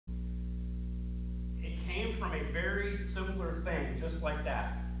from a very similar thing, just like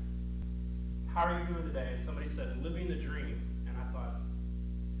that. How are you doing today? And somebody said, living the dream. And I thought,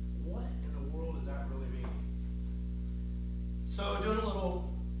 what in the world does that really mean? So doing a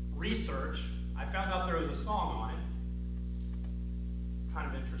little research, I found out there was a song on it.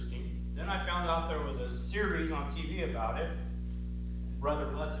 Kind of interesting. Then I found out there was a series on TV about it. Rather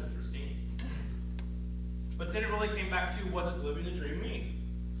less interesting. But then it really came back to, what does living the dream mean?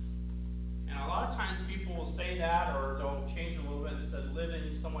 And a lot of times people will say that, or they'll change a little bit and say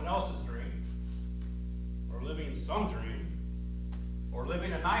living someone else's dream, or living some dream, or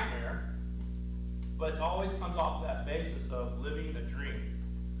living a nightmare. But it always comes off of that basis of living a dream.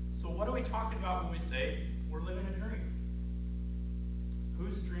 So what are we talking about when we say we're living a dream?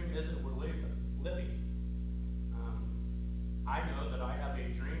 Whose dream is it we're living? I know that I have a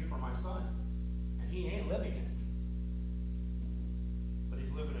dream for my son, and he ain't living it. But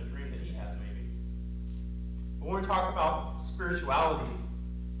he's living a dream that he has, maybe. But when we talk about spirituality,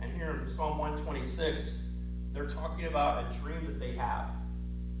 and here in Psalm 126, they're talking about a dream that they have.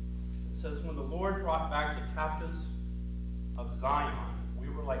 It says, when the Lord brought back the captives of Zion, we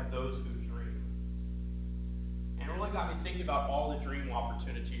were like those who dream. And it really got me thinking about all the dream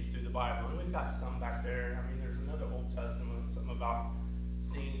opportunities through the Bible. And we've got some back there. I mean, there's another Old Testament, something about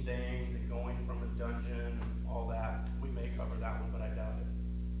seeing things and going from a dungeon and all that. We may cover that one, but I doubt it.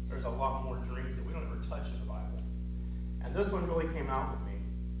 There's a lot more dreams that we don't ever touch in the Bible. And this one really came out with me.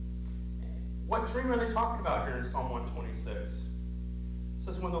 What dream are they talking about here in Psalm 126? It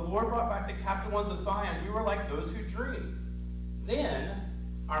says, when the Lord brought back the captive ones of Zion, we were like those who dream. Then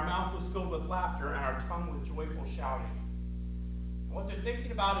our mouth was filled with laughter and our tongue with joyful shouting. And what they're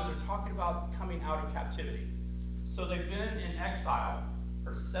thinking about is they're talking about coming out of captivity. So they've been in exile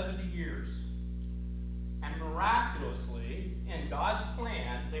for 70 years. And miraculously, in God's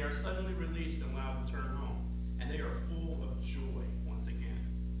plan, they are suddenly released and allowed to return home. And they are full of joy once again.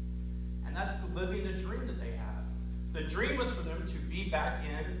 And that's the living the dream that they have. The dream was for them to be back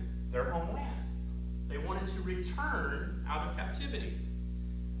in their homeland. They wanted to return out of captivity.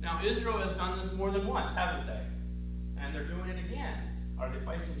 Now, Israel has done this more than once, haven't they? And they're doing it again. Are they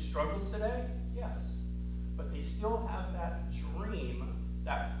facing struggles today? Yes. But they still have that dream,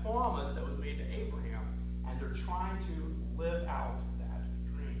 that promise that was made to Abraham, and they're trying to live out that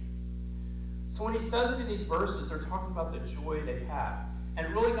dream. So when he says it in these verses, they're talking about the joy they have. And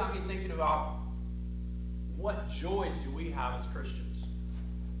it really got me thinking about, what joys do we have as Christians?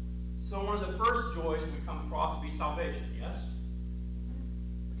 So one of the first joys we come across would be salvation, yes?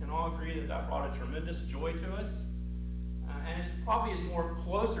 We can all agree that that brought a tremendous joy to us. And it probably is more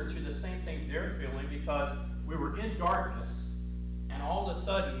closer to the same thing they're feeling, because we were in darkness, and all of a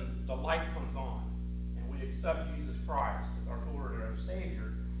sudden the light comes on, and we accept Jesus Christ as our Lord and our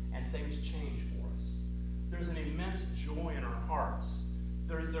Savior, and things change for us. There's an immense joy in our hearts.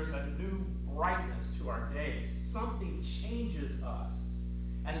 There's a new brightness to our days. Something changes us.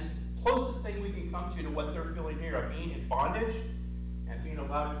 And it's the closest thing we can come to what they're feeling here, of being in bondage and being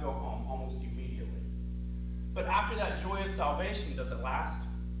allowed to go home almost immediately. But after that joy of salvation, does it last?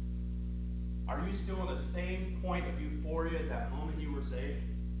 Are you still in the same point of euphoria as that moment you were saved?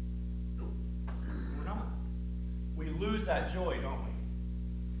 We're not. We lose that joy, don't we?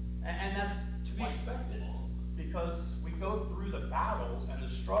 And that's to be expected, because we go through the battles and the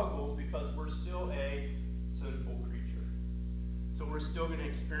struggles because we're still a sinful creature. So we're still going to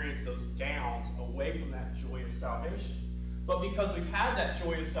experience those downs away from that joy of salvation. But because we've had that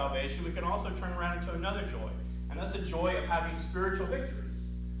joy of salvation, we can also turn around into another joy. And that's the joy of having spiritual victories.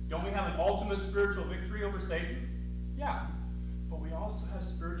 Don't we have an ultimate spiritual victory over Satan? Yeah. But we also have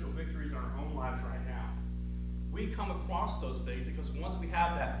spiritual victories in our own lives right now. We come across those things because once we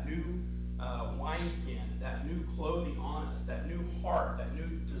have that new wineskin, that new clothing on us, that new heart, that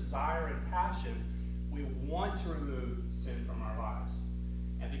new desire and passion, we want to remove sin from our lives.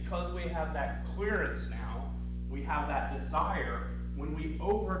 And because we have that clearance now, we have that desire, when we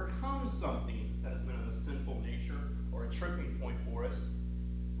overcome something that has been of a sinful nature or a tripping point for us,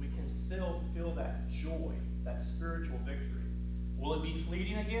 we can still feel that joy, that spiritual victory. Will it be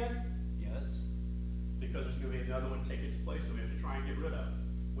fleeting again? Yes. Because there's going to be another one take its place that we have to try and get rid of.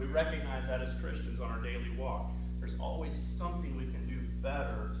 We recognize that as Christians on our daily walk. There's always something we can do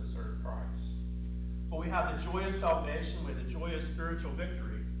better to serve Christ. But we have the joy of salvation, we have the joy of spiritual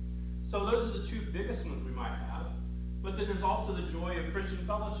victory. So those are the two biggest ones we might have. But then there's also the joy of Christian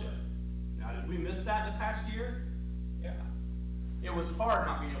fellowship. Now, did we miss that in the past year? Yeah. It was hard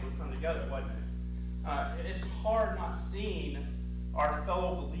not being able to come together, wasn't it? It's hard not seeing our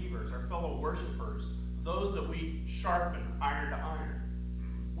fellow believers, our fellow worshipers, those that we sharpen iron to iron.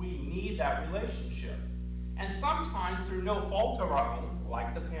 We need that relationship. And sometimes through no fault of our own,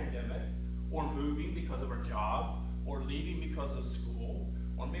 like the pandemic, or moving because of our job, or leaving because of school,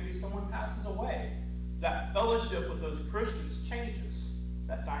 or maybe someone passes away, that fellowship with those Christians changes.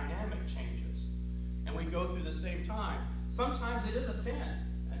 That dynamic changes. And we go through the same time. Sometimes it is a sin.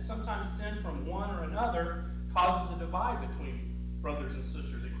 And sometimes sin from one or another causes a divide between brothers and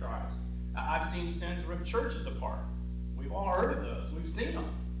sisters in Christ. I've seen sins rip churches apart. We've all heard of those. We've seen them.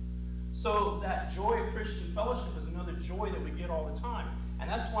 So that joy of Christian fellowship is another joy that we get all the time. And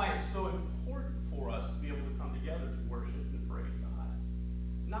that's why it's so important for us to be able to come together to worship and praise God.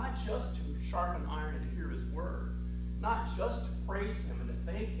 Not just to sharpen iron and to hear his word. Not just to praise him and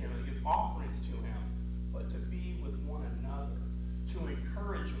to thank him and to give offerings to him, but to be with one another, to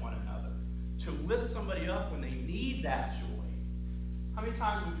encourage one another, to lift somebody up when they need that joy. How many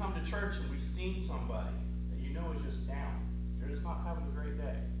times we come to church and we've seen somebody that you know is just down? They're just not having a great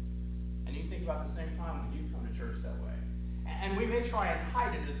day. And you think about the same time when you come to church that way. And we may try and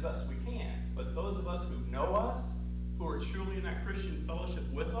hide it as best we can, but those of us who know us, who are truly in that Christian fellowship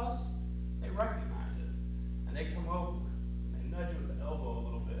with us, they recognize it. And they come over, and they nudge you with the elbow a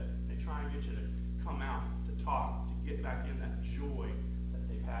little bit. They try and get you to come out, to talk, to get back in that joy that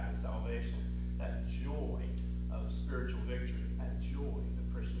they've had in salvation, that joy of spiritual victory, that joy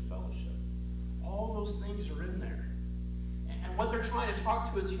of Christian fellowship. All those things are in there. And what they're trying to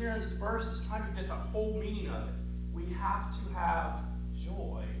talk to us here in this verse is trying to get the whole meaning of it. We have to have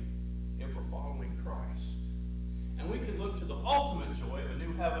joy if we're following Christ. And we can look to the ultimate joy of a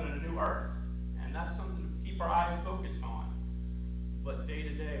new heaven and a new earth. And that's something to keep our eyes focused on. But day to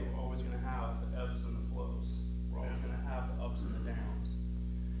day, we're always going to have the ebbs and the flows. We're always going to have the ups and the downs.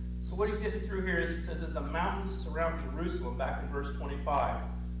 So what he's getting through here is it says, as the mountains surround Jerusalem, back in verse 25,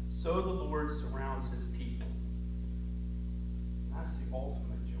 so the Lord surrounds his people. And that's the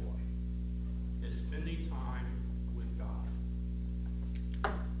ultimate joy, is spending time with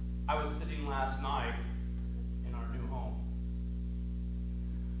God. I was sitting last night in our new home.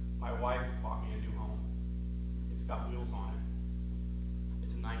 My wife bought me a new home. It's got wheels on it.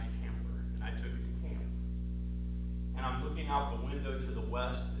 It's a nice camper, and I took it to camp. And I'm looking out the window to the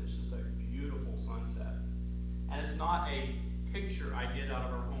west. It's just a beautiful sunset. And it's not a picture I get out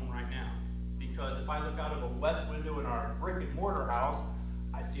of our home right now. Because if I look out of a west window in our brick and mortar house,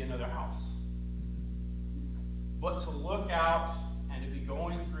 I see another house. But to look out and to be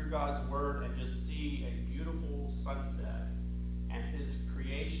going through God's word and just see a beautiful sunset and his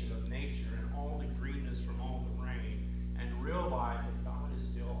creation of nature and all the greenness from all the rain, and realize that God is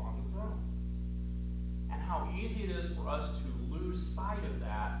still on the throne. And how easy it is for us to lose sight of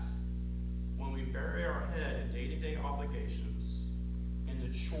that when we bury our head in day-to-day obligations, in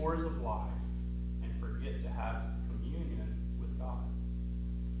the chores of life, and forget to have communion with God.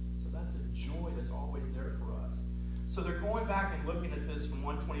 So that's a joy that's always there for us. So they're going back and looking at this from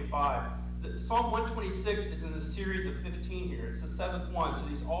 125. Psalm 126 is in the series of 15 here. It's the 7th one, so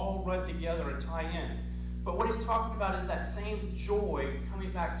these all run together and tie in. But what he's talking about is that same joy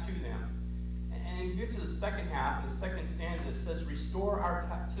coming back to them. And you get to the second half, in the second stanza, it says, restore our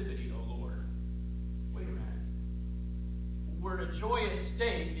captivity, O Lord. Wait a minute. We're in a joyous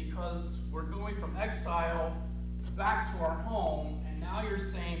state because we're going from exile back to our home, and now you're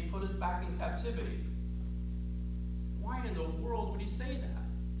saying, put us back in captivity. Why in the world would he say that?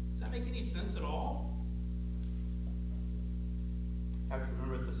 Does that make any sense at all? You have to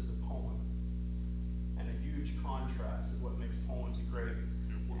remember this is a poem. And a huge contrast is what makes poems great.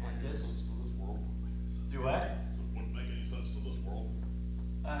 And this world. Do what? So it wouldn't make any sense to this world?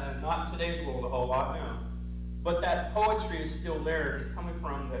 Not in today's world a whole lot, no. But that poetry is still there. It's coming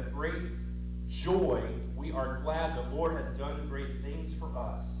from that great joy. We are glad the Lord has done great things for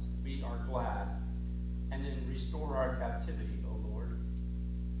us. We are glad. And then restore our captivity, O Lord.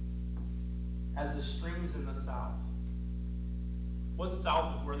 As the streams in the south. What's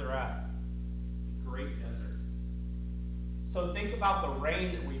south of where they're at? The great desert. So think about the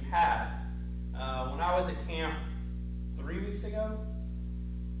rain that we've had. When I was at camp 3 weeks ago,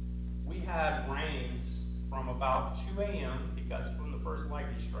 we had rains from about 2 a.m. because from the first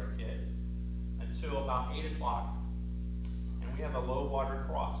lightning strike hit until about 8 o'clock. And we have a low water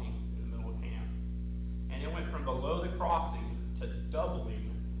crossing in the middle of camp. And it went from below the crossing to doubling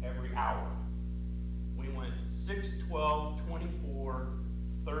every hour. We went 6, 12, 24,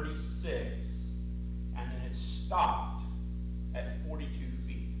 36, and then it stopped at 42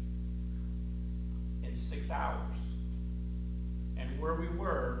 feet in 6 hours. And where we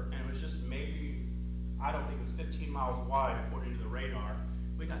were, and it was just maybe, I don't think it was 15 miles wide according to the radar,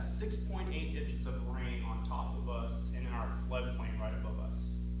 we got 6.8 inches of rain on top of us and in our floodplain right above us.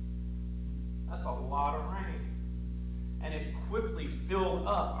 That's a lot of rain.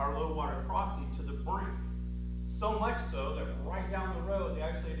 filled up our low water crossing to the brink. So much so that right down the road, they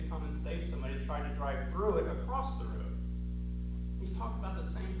actually had to come and save somebody to try to drive through it across the road. He's talking about the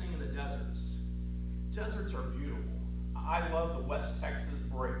same thing in the deserts. Deserts are beautiful. I love the West Texas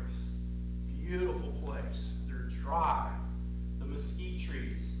breaks. Beautiful place. They're dry. The mesquite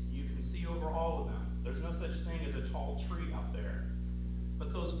trees, you can see over all of them. There's no such thing as a tall tree out there.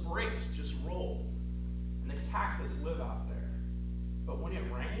 But those breaks just roll. And the cactus live out there. But when it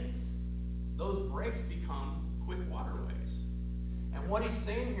rains, those breaks become quick waterways. And what he's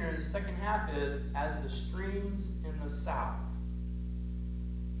saying here in the second half is, as the streams in the south.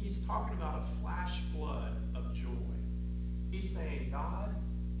 He's talking about a flash flood of joy. He's saying, God,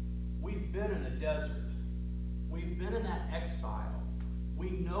 we've been in the desert. We've been in that exile. We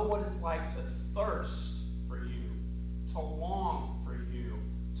know what it's like to thirst for you, to long for you,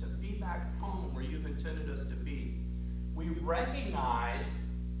 to be back home where you've intended us to be. We recognize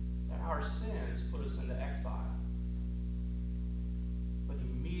that our sins put us into exile. But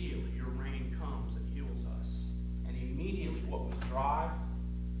immediately your rain comes and heals us. And immediately what was dry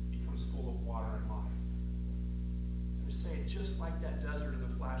becomes full of water and life. So we're saying, just like that desert in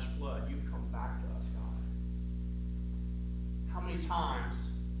the flash flood, you come back to us, God. How many times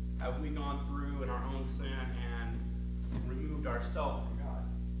have we gone through in our own sin and removed ourselves from God?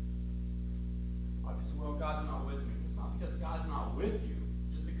 Obviously, well, God's not with me. It's not because God's not with you,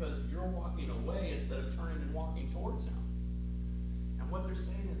 just because you're walking away instead of turning and walking towards Him. And what they're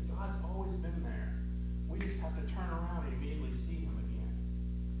saying is God's always been there. We just have to turn around and immediately see Him again.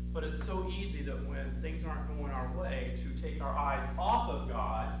 But it's so easy that when things aren't going our way, to take our eyes off of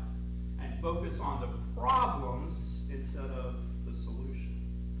God and focus on the problems instead of the solution.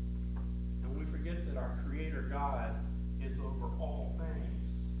 And we forget that our Creator God is over all things.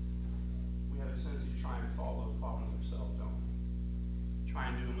 We have a tendency to try and solve those problems ourselves, don't we? Try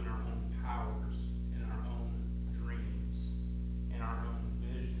and do them in our own powers, in our own dreams, in our own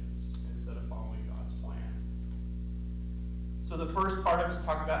visions, instead of following God's plan. So the first part of it is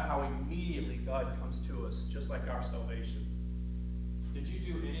talking about how immediately God comes to us, just like our salvation. Did you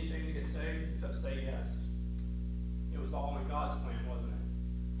do anything to get saved except say yes? It was all in God's plan, wasn't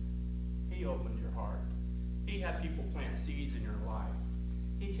it? He opened your heart. He had people plant seeds in your life.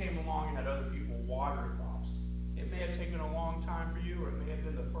 He came along and had other people water crops. It may have taken a long time for you, or it may have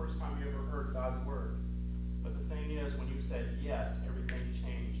been the first time you ever heard God's word. But the thing is, when you said yes, everything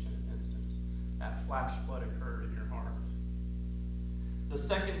changed in an instant. That flash flood occurred in your heart. The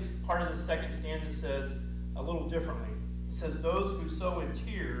second part of the second stanza says a little differently. It says, those who sow in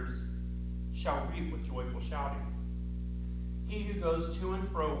tears shall reap with joyful shouting. He who goes to and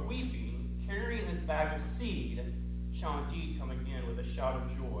fro weeping, carrying his bag of seed, shall indeed come again with a shout of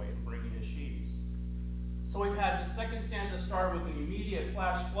joy and bringing his sheaves. So we've had the second stanza start with an immediate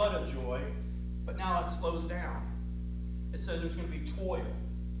flash flood of joy, but now it slows down. It says there's going to be toil,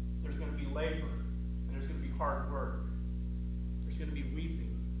 there's going to be labor, and there's going to be hard work. There's going to be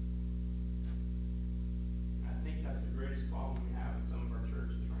weeping. I think that's the greatest problem we have in some of our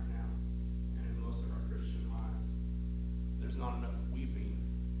churches right now, and in most of our Christian lives. There's not enough weeping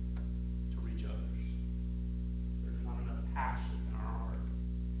to reach others. There's not enough passion in our heart.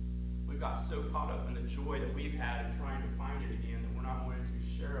 We got so caught up in the joy that we've had in trying to find it again that we're not willing to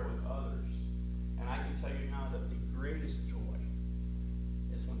share it with others. And I can tell you now that the greatest joy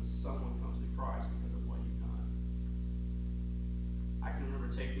is when someone comes to Christ because of what you've done. I can remember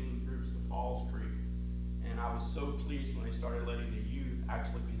taking groups to Falls Creek, and I was so pleased when they started letting the youth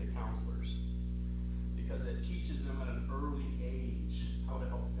actually be the counselors, because it teaches them at an early age how to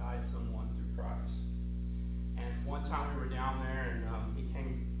help guide someone through Christ. And one time we were down there, and a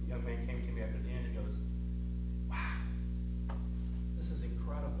young man came to me after the end and goes, wow, this is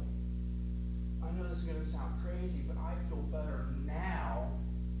incredible. I know this is going to sound crazy, but I feel better now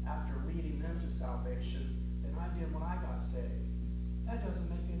after leading them to salvation than I did when I got saved. That doesn't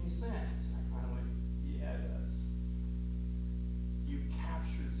make any sense. I kind of went, yeah, it does. You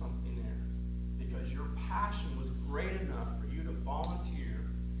captured something there because your passion was great enough for you to volunteer.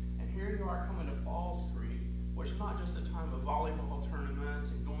 And here you are coming to Falls Creek, which is not just a time of volleyball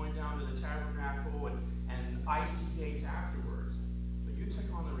tournaments and going down to the tabernacle and icy gates afterwards, but you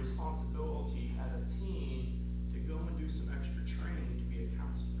took on the responsibility as a team to go and do some extra training to be a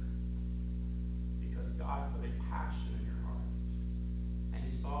counselor because God put a passion in your heart. And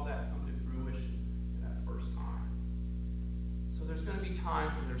you saw that come to fruition in that first time. So there's going to be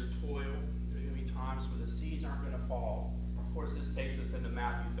times when there's toil. There's going to be times when the seeds aren't going to fall. Of course, this takes us into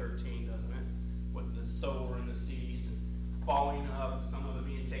Matthew 13, doesn't it? With the sower and the seeds and falling up, some of it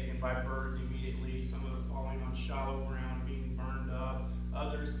being taken by birds immediately, some of it falling on shallow ground, being burned up,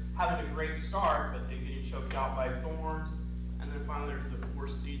 Others having a great start, but they're getting choked out by thorns. And then finally there's the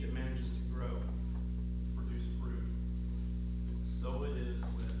fourth seed that manages to grow, to produce fruit. So it is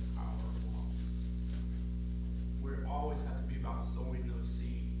with our walks. We always have to be about sowing those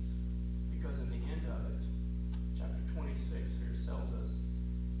seeds. Because in the end of it, chapter 26 here tells us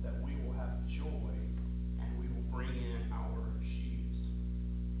that we will have joy and we will bring in our sheaves.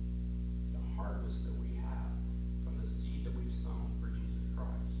 The harvest that we have from the seed that we've sown for Jesus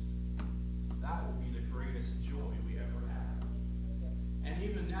Christ. That will be the greatest joy we ever have. And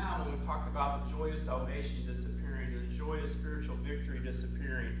even now, when we talk about the joy of salvation disappearing, the joy of spiritual victory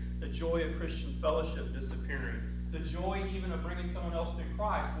disappearing, the joy of Christian fellowship disappearing, the joy even of bringing someone else to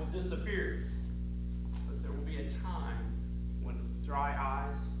Christ will disappear. But there will be a time when dry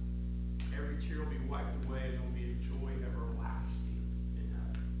eyes, every tear will be wiped away, and there will be a joy everlasting in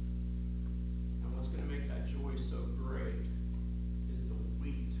heaven. And what's going to make that joy so great is the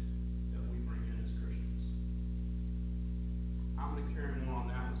wheat that we bring in as Christians. I'm going to carry more on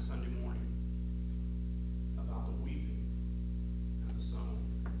that on Sunday morning about the weeping and the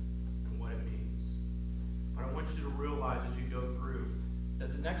sowing and what it means. But I want you to realize as you go through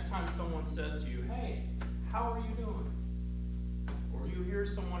that the next time someone says to you, hey, how are you doing? Or you hear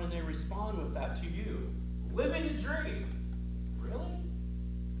someone and they respond with that to you, living a dream. Really?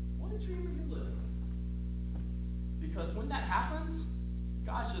 What dream are you living? Because when that happens,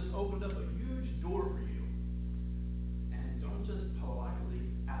 God's just opened up a huge door for you. And don't just politely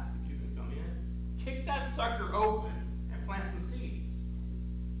ask if you can come in. Kick that sucker open and plant some seeds.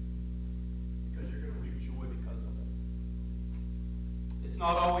 Because you're going to reap joy because of it. It's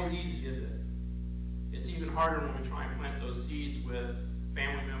not always easy, is it? It's even harder when we try and plant those seeds with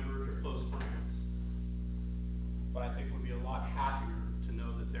family members or close friends. But I think we'd be a lot happier to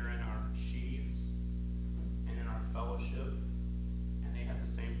know that they're in our sheaves and in our fellowship, and they have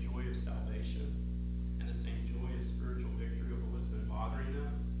the same joy of salvation and the same joy of spiritual victory over what's been bothering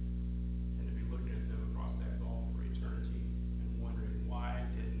them, and to be looking at them across that gulf for eternity and wondering, why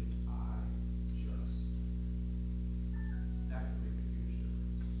didn't I just? That can make a huge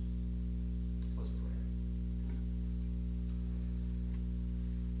difference. Let's pray.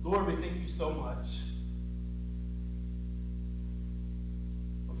 Lord, we thank you so much.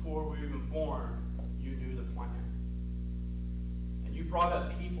 Before we were even born, you knew the plan. And you brought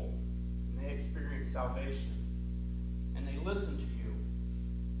up people, and they experienced salvation. And they listened to you.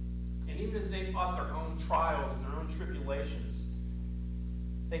 And even as they fought their own trials and their own tribulations,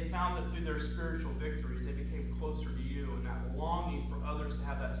 they found that through their spiritual victories, they became closer to you, and that longing for others to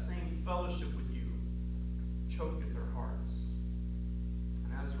have that same fellowship with you choked at their hearts.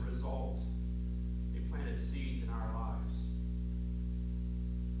 And as a result, they planted seeds in our lives.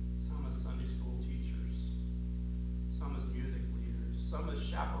 Some as Sunday school teachers, some as music leaders, some as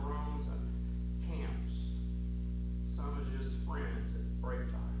chaperones at camps, some as just friends at break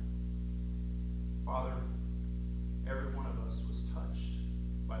time. Father, every one of us was touched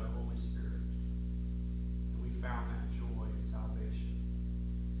by the Holy Spirit. And we found that joy in salvation.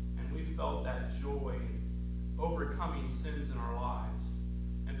 And we felt that joy in overcoming sins in our lives.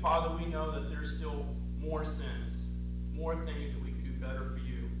 And Father, we know that there's still more sins, more things that we can do better for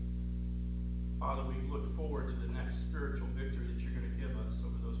you. Father, we look forward to the next spiritual victory that you're going to give us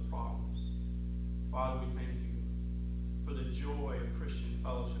over those problems. Father, we thank you for the joy of Christian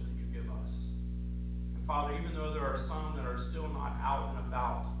fellowship that you give us. And Father, even though there are some that are still not out and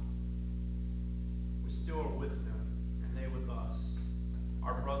about, we still are with them, and they with us,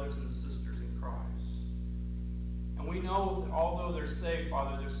 our brothers and sisters in Christ. And we know that although they're saved,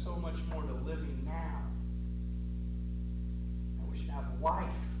 Father, there's so much more to living now. And we should have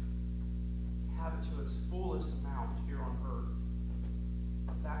life, have it to its fullest amount here on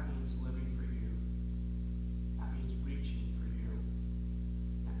earth. That means living for you. That means reaching for you.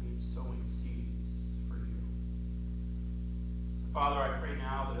 That means sowing seeds for you. So Father, I pray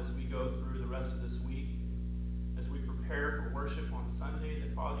now that as we go through the rest of this week, as we prepare for worship on Sunday,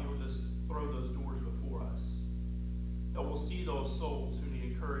 that Father, you'll just throw those doors before us. That we'll see those souls who need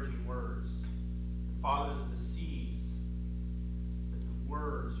encouraging words. And Father, that the seeds, that the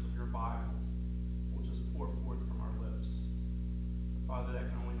words from your Bible will just pour forth from our lips. Father, that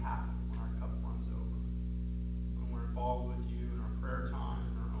can only happen when our cup runs over. When we're involved with you in our prayer time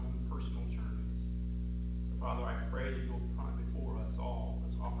and our own personal journeys. So Father, I pray that you'll put before us all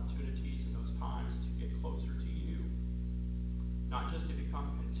those opportunities and those times to get closer to you. Not just to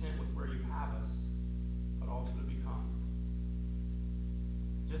become content with where you have us, but also to become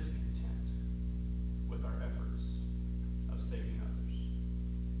discontent with our efforts of saving others.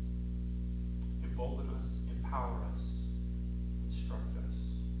 Embolden us, empower us,